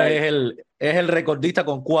mismo es el recordista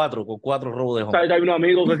con cuatro robos de home. Sabes que hay un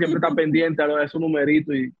amigo que siempre está pendiente a su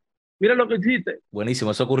numerito y mira lo que hiciste.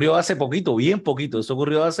 Buenísimo, eso ocurrió hace poquito, bien poquito. Eso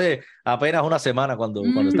ocurrió hace apenas una semana cuando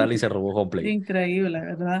Starling se robó home plate. Increíble,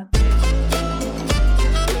 ¿verdad?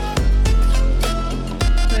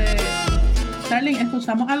 Starling,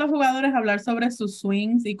 escuchamos a los jugadores hablar sobre sus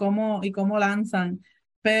swings y cómo lanzan,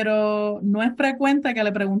 pero no es frecuente que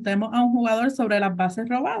le preguntemos a un jugador sobre las bases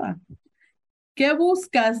robadas. ¿Qué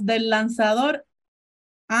buscas del lanzador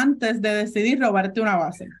antes de decidir robarte una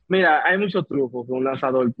base? Mira, hay muchos trucos que un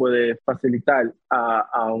lanzador puede facilitar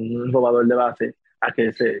a un robador de base a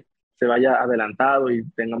que se vaya adelantado y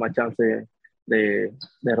tenga más chance de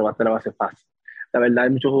robarte la base fácil. La verdad,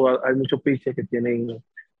 hay muchos pitchers que tienen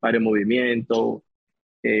varios movimientos,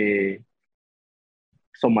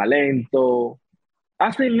 son más lentos,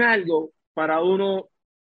 hacen algo para uno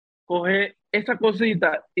coger esa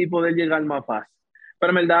cosita y poder llegar más fácil. Pero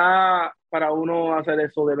en verdad, para uno hacer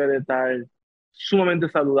eso debe de estar sumamente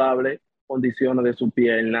saludable, condiciones de su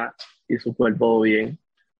pierna y su cuerpo bien,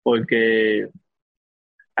 porque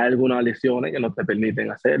hay algunas lesiones que no te permiten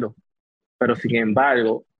hacerlo. Pero sin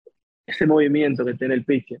embargo, ese movimiento que tiene el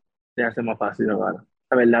pitcher te hace más fácil robar.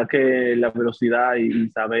 La verdad que la velocidad y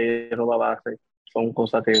saber robar base son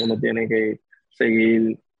cosas que uno tiene que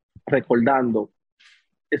seguir recordando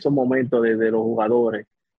esos momentos de los jugadores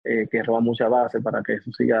que roban mucha base para que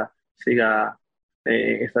eso siga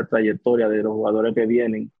esa trayectoria de los jugadores que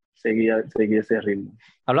vienen seguir ese ritmo.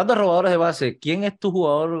 Hablando de robadores de base, ¿quién es tu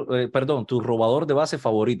tu robador de base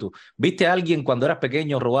favorito? ¿Viste a alguien cuando eras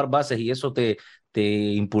pequeño robar bases y eso te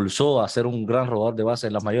impulsó a ser un gran robador de bases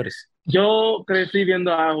en las mayores? Yo crecí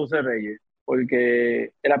viendo a José Reyes,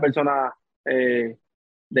 porque era persona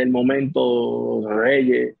del momento,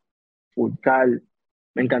 Reyes, Furcal.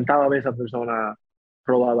 Me encantaba ver a esa persona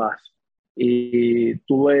robar bases. Y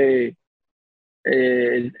tuve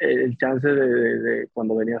el chance de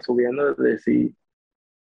cuando venía subiendo, de decir,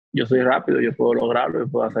 yo soy rápido, yo puedo lograrlo, yo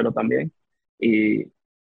puedo hacerlo también. Y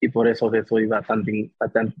por eso que soy bastante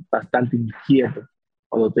inquieto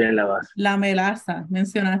cuando estoy en la base. La Melaza,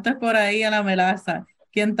 mencionaste por ahí a la Melaza,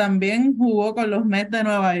 quien también jugó con los Mets de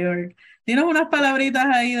Nueva York. Tienes unas palabritas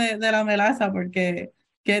ahí de la Melaza, porque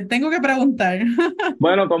que tengo que preguntar.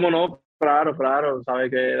 Bueno, cómo no, claro,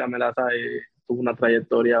 sabes que la Melaza tuvo una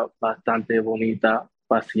trayectoria bastante bonita,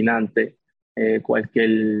 fascinante.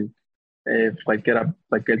 Cualquier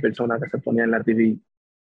persona que se ponía en la TV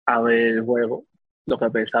a ver el juego, lo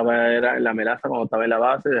que pensaba era en la Melaza cuando estaba en la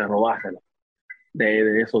base, de robársela,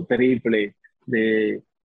 de esos triples, de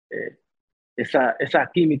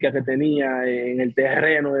esa química que tenía en el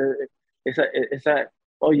terreno,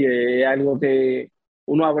 oye, es algo que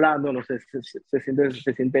uno hablando no se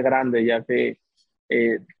siente grande, ya que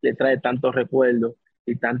le trae tantos recuerdos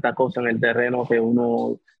y tanta cosa en el terreno que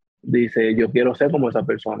uno dice, yo quiero ser como esa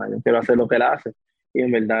persona, yo quiero hacer lo que él hace. Y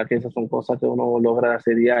en verdad que esas son cosas que uno logra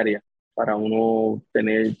hacer diarias para uno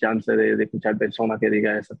tener chance de escuchar personas que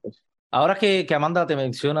digan esas cosas. Ahora que Amanda te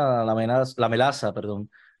menciona la Melaza,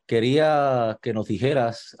 quería que nos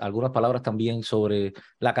dijeras algunas palabras también sobre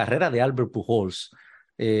la carrera de Albert Pujols.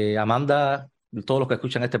 Amanda, todos los que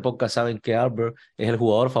escuchan este podcast saben que Albert es el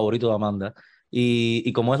jugador favorito de Amanda.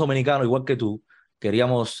 Y como es dominicano, igual que tú,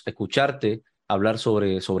 queríamos escucharte hablar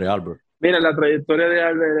sobre Albert. Mira, la trayectoria de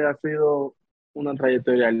Albert ha sido una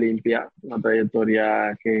trayectoria limpia, una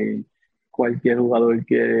trayectoria que cualquier jugador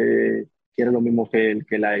quiere lo mismo que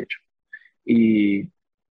él ha hecho. Y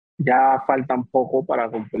ya faltan poco para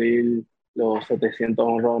cumplir los 700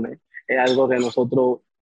 honrones. Es algo que nosotros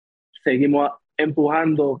seguimos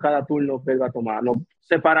empujando cada turno que él va a tomar. No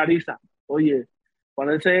se paraliza. Oye,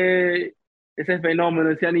 cuando ese fenómeno,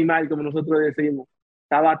 ese animal, como nosotros decimos,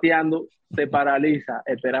 está bateando, se paraliza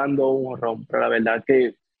esperando un honrón. Pero la verdad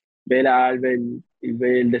que ver a Albert y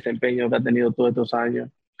ver el desempeño que ha tenido todos estos años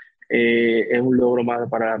es un logro más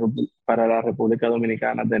para la República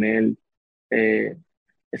Dominicana, tener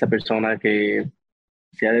esa persona que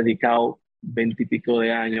se ha dedicado 20 y pico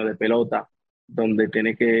de años de pelota, donde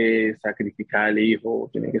tiene que sacrificar al hijo,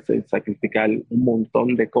 tiene que sacrificar un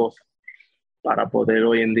montón de cosas para poder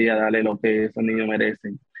hoy en día darle lo que esos niños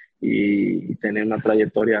merecen y tener una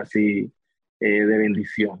trayectoria así de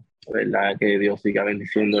bendición, ¿verdad? Que Dios siga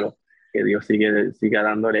bendiciéndolo, que Dios siga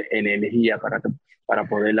dándole energía para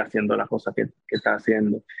poder haciendo las cosas que está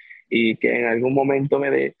haciendo, y que en algún momento me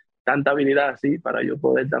dé tanta habilidad así para yo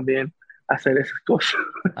poder también hacer esas cosas.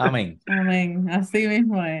 Amén. Amén, así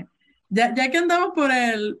mismo es. Ya que andamos por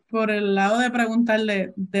el lado de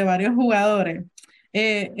preguntarle de varios jugadores,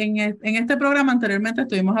 en este programa anteriormente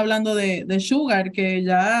estuvimos hablando de Sugar, que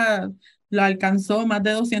ya lo alcanzó más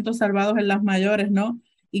de 200 salvados en las mayores, ¿no?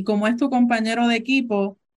 Y como es tu compañero de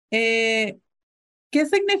equipo, ¿qué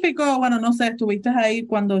significó? Bueno, no sé, estuviste ahí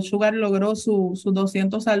cuando Sugar logró sus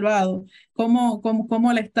 200 salvados. ¿Cómo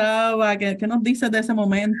le estaba? ¿Qué nos dices de ese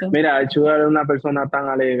momento? Mira, Sugar es una persona tan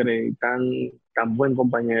alegre y tan buen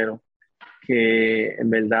compañero que en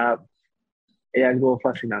verdad es algo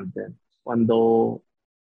fascinante. Cuando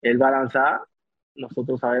él va a lanzar,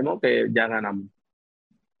 nosotros sabemos que ya ganamos.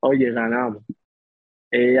 Oye, ganamos.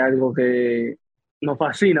 Es algo que nos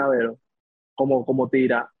fascina ver cómo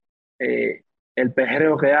tira. El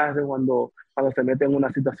perreo que hace cuando se mete en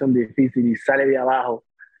una situación difícil y sale de abajo,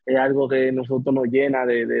 es algo que nosotros nos llena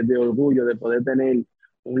de orgullo de poder tener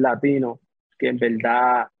un latino que en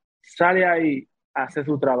verdad sale ahí, hace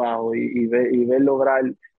su trabajo y ver lograr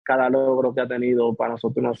cada logro que ha tenido. Para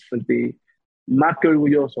nosotros nos sentimos más que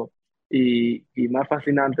orgullosos y más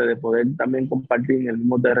fascinante de poder también compartir en el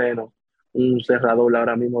mismo terreno un cerrador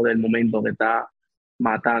ahora mismo del momento que está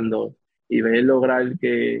matando, y ver lograr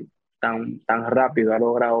que tan rápido ha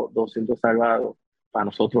logrado 200 salvados. Para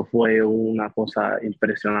nosotros fue una cosa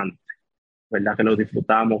impresionante, verdad que lo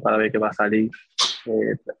disfrutamos cada vez que va a salir,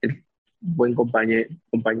 el buen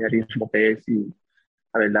compañerismo que es, y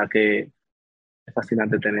la verdad que es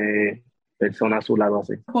fascinante tener personas a su lado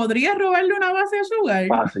así. ¿Podrías robarle una base a Sugar?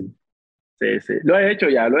 Fácil. Sí. Lo he hecho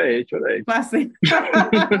ya, lo he hecho. Fácil.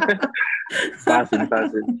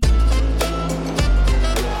 Fácil.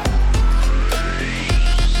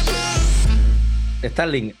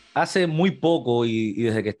 Starling, hace muy poco y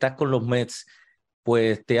desde que estás con los Mets,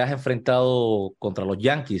 pues te has enfrentado contra los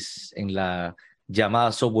Yankees en la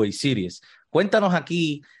llamada Subway Series. Cuéntanos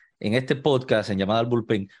aquí en este podcast, en llamada al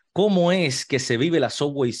bullpen, cómo es que se vive la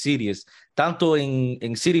Subway Series, tanto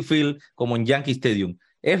en Citi Field como en Yankee Stadium.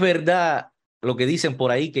 ¿Es verdad lo que dicen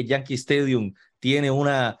por ahí que Yankee Stadium tiene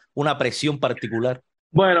una presión particular?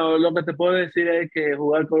 Bueno, lo que te puedo decir es que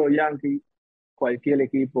jugar con los Yankees, cualquier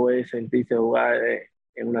equipo es sentirse jugar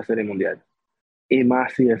en una serie mundial. Y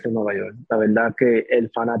más si es en Nueva York. La verdad que el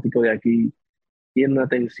fanático de aquí tiene una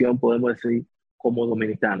atención, podemos decir, como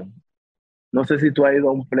dominicano. No sé si tú has ido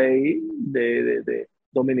a un play de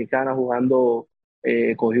dominicana jugando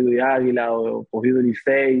cogido y águila o cogido y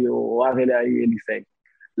Licey o águila y Licey.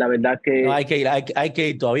 La verdad No, que hay que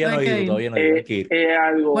ir, todavía no Hay he que ido, ir. todavía no he ido, hay que ir. es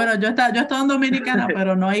algo, Bueno, yo he estado en Dominicana,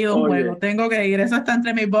 pero no he ido a un juego. oye, Tengo que ir. Eso está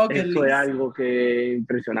entre mis bucket eso es list. algo que es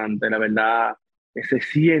impresionante. La verdad, que se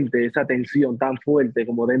siente esa tensión tan fuerte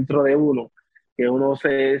como dentro de uno, que uno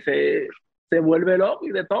se vuelve loco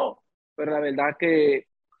y de todo. Pero la verdad que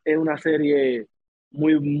es una serie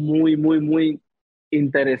muy, muy, muy, muy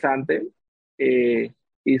interesante. Eh,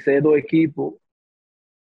 Hice dos equipos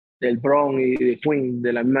del Bronx y de Queens,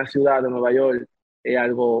 de la misma ciudad de Nueva York. Es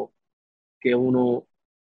algo que uno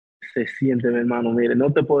se siente, mi hermano. Mire,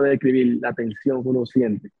 no te puedo describir la tensión que uno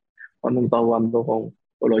siente cuando uno está jugando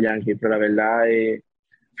con los Yankees, pero la verdad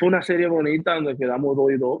fue una serie bonita donde quedamos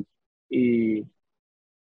 2-2 y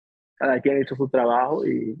cada quien hizo su trabajo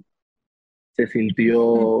y se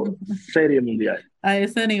sintió serie mundial. A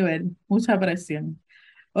ese nivel, mucha presión.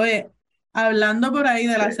 Oye, hablando por ahí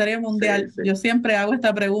de Sí, la Serie sí, Mundial, sí. yo siempre hago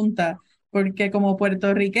esta pregunta porque como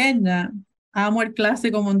puertorriqueña amo el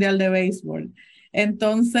Clásico Mundial de Béisbol.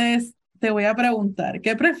 Entonces, te voy a preguntar,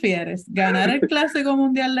 ¿qué prefieres? ¿Ganar el Clásico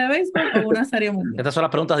Mundial de Béisbol o una Serie Mundial? Estas son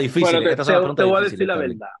las preguntas Bueno, difíciles, estas son las te preguntas voy a decir difíciles, la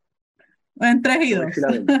Starling. verdad. En 3 y Te voy a decir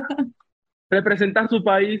 2. la verdad. Representar su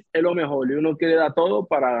país es lo mejor y uno quiere dar todo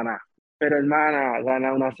para ganar. Pero hermana,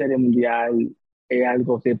 ganar una serie mundial es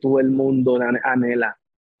algo que todo el mundo anhela.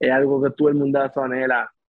 Es algo que todo el mundo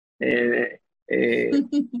anhela. Eh, eh,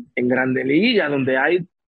 en Grande Liga, donde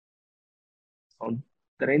son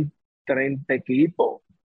 30 equipos.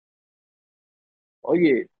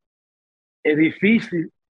 Oye, es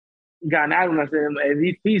difícil ganar una serie, es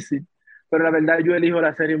difícil, pero la verdad yo elijo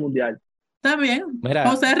la serie mundial. Está bien. Mira,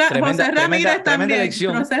 tremenda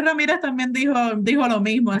elección. José Ramírez también dijo lo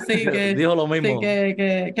mismo, así que Dijo lo sí, mismo.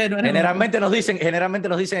 que no eres malo. Generalmente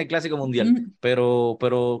nos dicen el Clásico Mundial, Mm,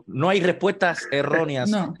 pero no hay respuestas erróneas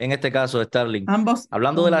No, en este caso, Starling. ambos.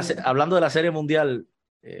 Hablando de la Serie Mundial,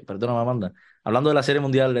 perdóname, Amanda, hablando de la Serie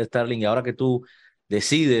Mundial, Starling, y ahora que tú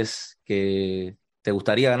decides que te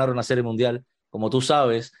gustaría ganar una Serie Mundial, como tú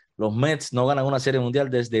sabes, los Mets no ganan una Serie Mundial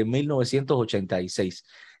desde 1986.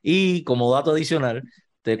 Y como dato adicional,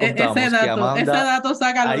 te contamos que Ese Amanda, dato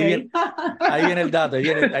sácalo ahí de viene, ahí. ahí viene el dato, ahí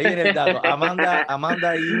viene el dato.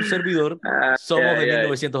 Amanda y un servidor Ay, somos de ay, ay.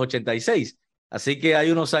 1986. Así que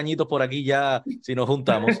hay unos añitos por aquí ya si nos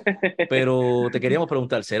juntamos. Pero te queríamos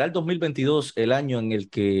preguntar, ¿será el 2022 el año en el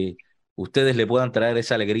que ustedes le puedan traer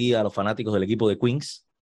esa alegría a los fanáticos del equipo de Queens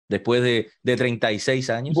después de 36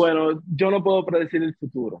 años? Bueno, yo no puedo predecir el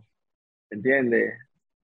futuro, ¿entiendes?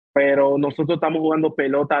 Pero nosotros estamos jugando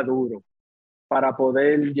pelota duro para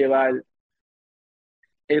poder llevar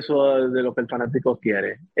eso de lo que el fanático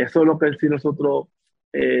quiere. Eso es lo que sí nosotros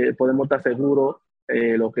podemos estar seguros,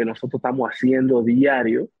 lo que nosotros estamos haciendo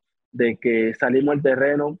diario, de que salimos al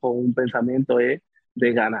terreno con un pensamiento de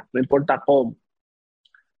ganar, no importa cómo,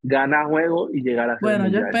 ganar juego y llegar a ser Bueno,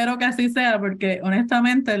 yo mundial. espero que así sea, porque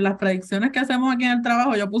honestamente, en las predicciones que hacemos aquí en el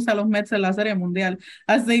trabajo, yo puse a los Mets en la Serie Mundial.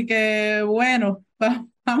 Así que, bueno,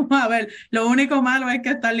 vamos a ver. Lo único malo es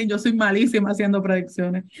que Starling, yo soy malísima haciendo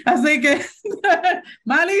predicciones. Así que,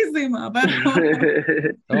 malísima, pero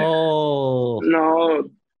Oh, No,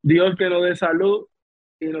 Dios que nos dé salud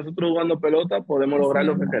y nosotros jugando pelota podemos así lograr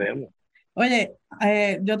lo es. que queremos. Oye,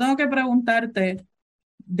 yo tengo que preguntarte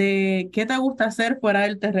de qué te gusta hacer fuera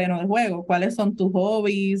del terreno de juego. ¿Cuáles son tus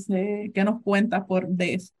hobbies? ¿Qué nos cuentas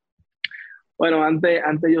de eso? Bueno, antes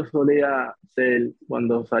yo solía ser,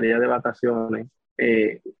 cuando salía de vacaciones,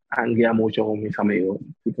 janguear mucho con mis amigos.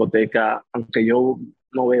 Discoteca, aunque yo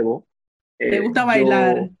no bebo, ¿Te gusta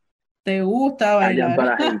bailar? yo ¿Te gusta allanta a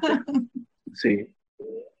bailar? la gente. Sí,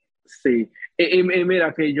 sí. Y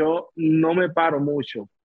mira que yo no me paro mucho,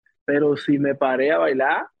 pero si me paré a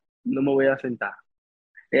bailar, no me voy a sentar.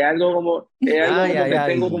 Es algo ay, como ay, que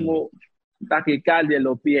tengo ay. como taquicardia en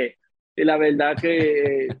los pies. Y la verdad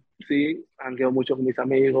que sí, jangueo mucho con mis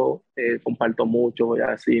amigos, comparto mucho, voy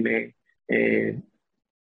al cine, eh,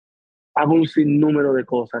 hago un sinnúmero de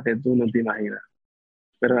cosas que tú no te imaginas.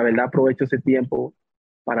 Pero la verdad aprovecho ese tiempo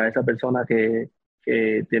para esa persona que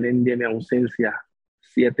tienen de mi ausencia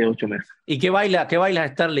 7, 8 meses. ¿Y qué bailas,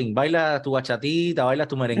 Starling? ¿Bailas tu bachatita? ¿Bailas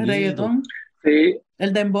tu ¿El merenguito? reggaetón? Sí,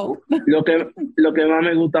 ¿El dembow? lo que más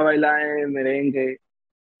me gusta bailar es merengue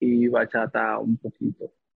y bachata un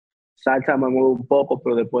poquito. Salsa me muevo un poco,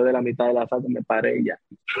 pero después de la mitad de la salsa me paré y ya.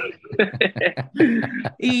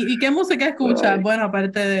 ¿Y qué música escuchas? Bueno,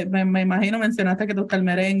 aparte de, me imagino mencionaste que te gusta el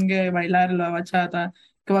merengue, bailar la bachata.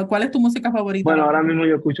 ¿Cuál es tu música favorita? Bueno, ahora mismo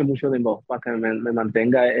yo escucho mucho dembow para que me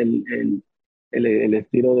mantenga el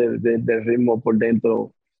estilo del ritmo por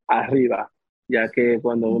dentro arriba, ya que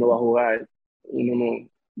cuando uno va a jugar,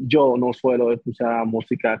 yo no suelo escuchar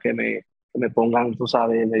música que me pongan, tú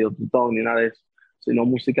sabes, medio tutón ni nada de eso, sino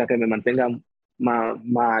música que me mantenga más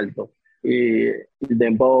alto. Y el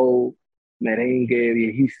dembow, merengue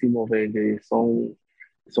viejísimo, que son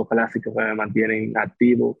esos clásicos que me mantienen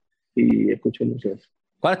activo y escucho mucho eso.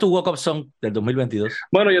 ¿Cuál es tu walk-up song del 2022?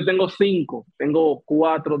 Bueno, yo tengo 5. Tengo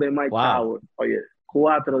 4 de Mike Wow. Tower. Oye,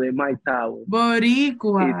 4 de Mike Tower.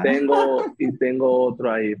 Boricua. Y tengo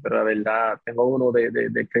otro ahí, pero la verdad, tengo uno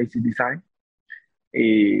de Crazy Design.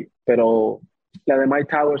 Pero la de Mike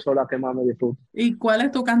Tower son las que más me disfruto. ¿Y cuál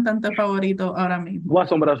es tu cantante favorito ahora mismo?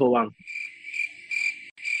 Watson Brazo Band.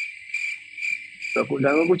 ¿Lo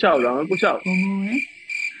han escuchado? ¿Cómo es?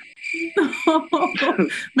 No,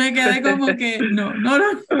 me quedé como que no lo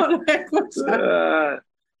he escuchado.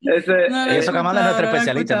 Eso que Amanda es nuestra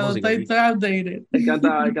especialista en música. Estoy outdated.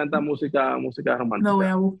 Él canta música romántica. Lo voy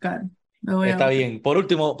a buscar. Está bien. Por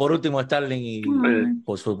último, Starling, y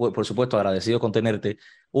por supuesto agradecido con tenerte,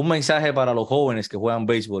 un mensaje para los jóvenes que juegan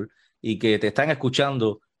béisbol y que te están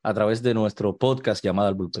escuchando a través de nuestro podcast Llamada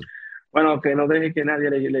al Bullpen. Bueno, que no deje que nadie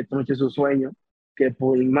le trunche su sueño, que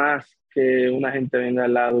por más que una gente venga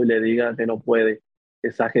al lado y le diga que no puede,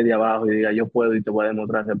 que saque de abajo y diga yo puedo y te voy a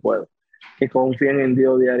demostrar que puedo. Que confíen en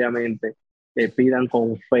Dios diariamente, que pidan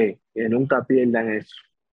con fe, que nunca pierdan eso.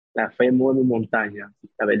 La fe mueve montañas.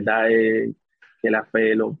 La verdad es que la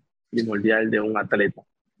fe es lo primordial de un atleta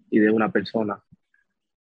y de una persona.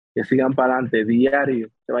 Que sigan para adelante diario,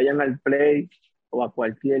 que vayan al play o a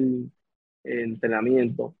cualquier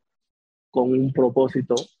entrenamiento con un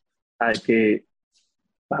propósito al que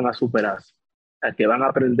van a superarse, al que van a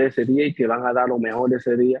aprender ese día y que van a dar lo mejor de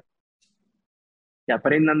ese día. Que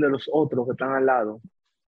aprendan de los otros que están al lado,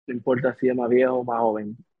 no importa si es más viejo o más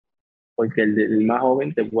joven, porque el más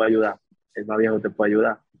joven te puede ayudar, el más viejo te puede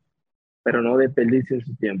ayudar, pero no desperdicien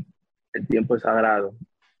su tiempo. El tiempo es sagrado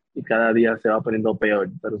y cada día se va poniendo peor,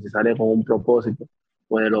 pero si sales con un propósito,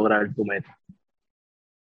 puedes lograr tu meta.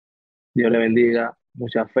 Dios le bendiga,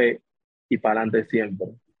 mucha fe y para adelante siempre.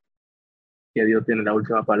 Que Dios tiene la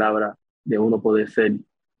última palabra de uno poder ser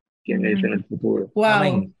quien es en el futuro. Wow.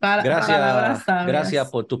 Amén. Gracias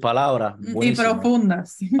por tus palabras. Y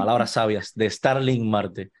profundas. Palabras sabias de Starling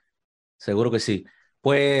Marte. Seguro que sí.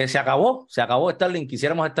 Pues se acabó, Starling.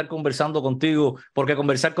 Quisiéramos estar conversando contigo, porque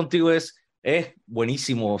conversar contigo es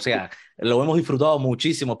buenísimo. O sea, lo hemos disfrutado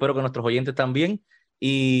muchísimo. Espero que nuestros oyentes también.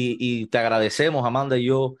 Y te agradecemos, Amanda y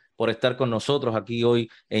yo, por estar con nosotros aquí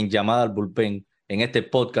hoy en Llamada al Bullpen, en este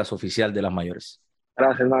podcast oficial de Las Mayores.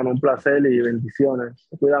 Gracias, hermano. Un placer y bendiciones.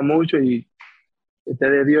 Se cuidan mucho y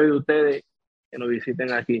ustedes, Dios y ustedes, que nos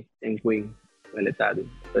visiten aquí en Queen, en el estadio.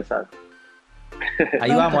 Pesado.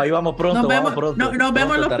 Ahí vamos pronto. Nos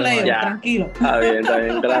vemos en los playoffs, tranquilo. Está bien.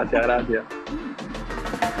 Gracias.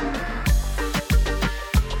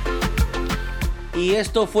 Y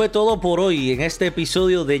esto fue todo por hoy en este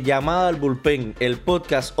episodio de Llamada al Bullpen, el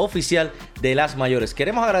podcast oficial de Las Mayores.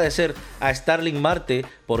 Queremos agradecer a Starling Marte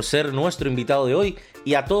por ser nuestro invitado de hoy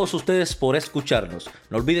y a todos ustedes por escucharnos.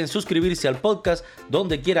 No olviden suscribirse al podcast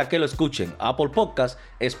donde quiera que lo escuchen: Apple Podcast,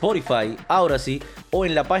 Spotify, Audacity o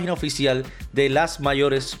en la página oficial de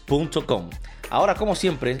lasmayores.com. Ahora, como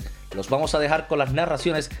siempre, los vamos a dejar con las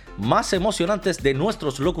narraciones más emocionantes de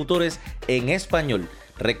nuestros locutores en español.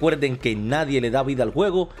 Recuerden que nadie le da vida al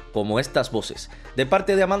juego como estas voces. De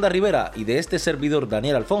parte de Amanda Rivera y de este servidor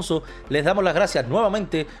Daniel Alfonso, les damos las gracias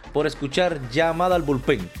nuevamente por escuchar Llamada al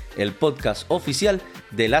Bullpen, el podcast oficial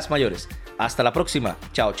de Las Mayores. Hasta la próxima.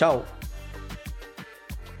 Chao, chao.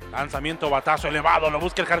 Lanzamiento, batazo elevado, lo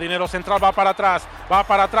busca el jardinero central, va para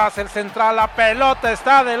atrás el central, la pelota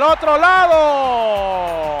está del otro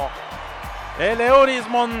lado. Eleuris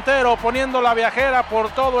Montero poniendo la viajera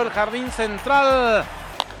por todo el jardín central.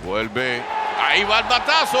 Vuelve, ahí va el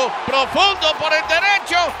batazo, profundo por el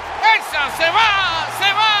derecho, esa se va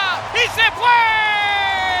y se fue.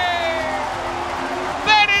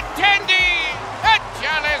 Benintendi,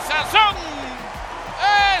 échale sazón,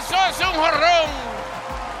 eso es un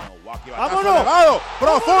elevado,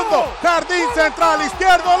 profundo, jardín central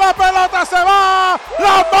izquierdo, la pelota se va,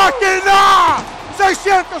 ¡la máquina!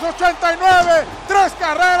 689, 3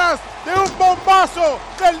 carreras de un bombazo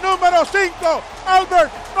del número 5.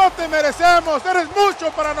 Albert, no te merecemos, eres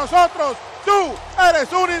mucho para nosotros. Tú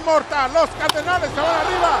eres un inmortal. Los Cardenales se van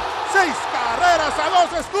arriba. 6 carreras a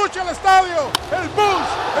 2. Escucha el estadio. El bus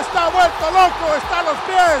está vuelto loco. Está a los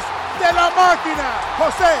pies de la máquina.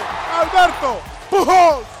 José Alberto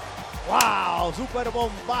Pujols. ¡Wow! Super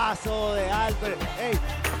bombazo de Albert. Hey.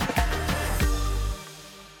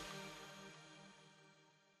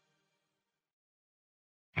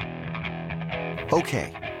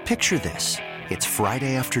 Okay, picture this. It's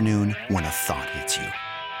Friday afternoon when a thought hits you.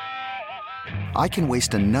 I can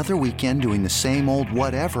waste another weekend doing the same old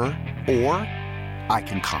whatever, or I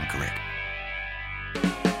can conquer it.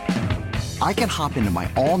 I can hop into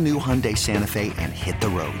my all-new Hyundai Santa Fe and hit the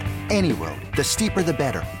road. Any road. The steeper, the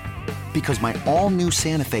better. Because my all-new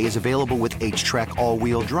Santa Fe is available with H-Track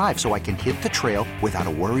all-wheel drive, so I can hit the trail without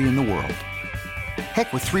a worry in the world.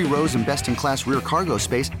 Heck, with 3 rows and best-in-class rear cargo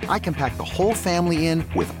space, I can pack the whole family in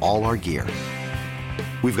with all our gear.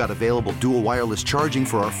 We've got available dual wireless charging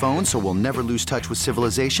for our phones, so we'll never lose touch with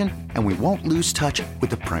civilization, and we won't lose touch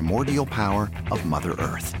with the primordial power of Mother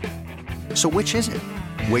Earth. So which is it?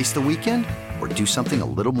 Waste the weekend or do something a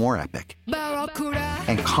little more epic?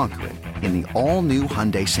 And conquer it in the all-new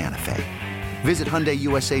Hyundai Santa Fe. Visit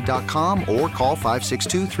HyundaiUSA.com or call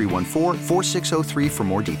 562-314-4603 for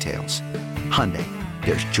more details. Hyundai,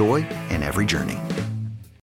 there's joy in every journey.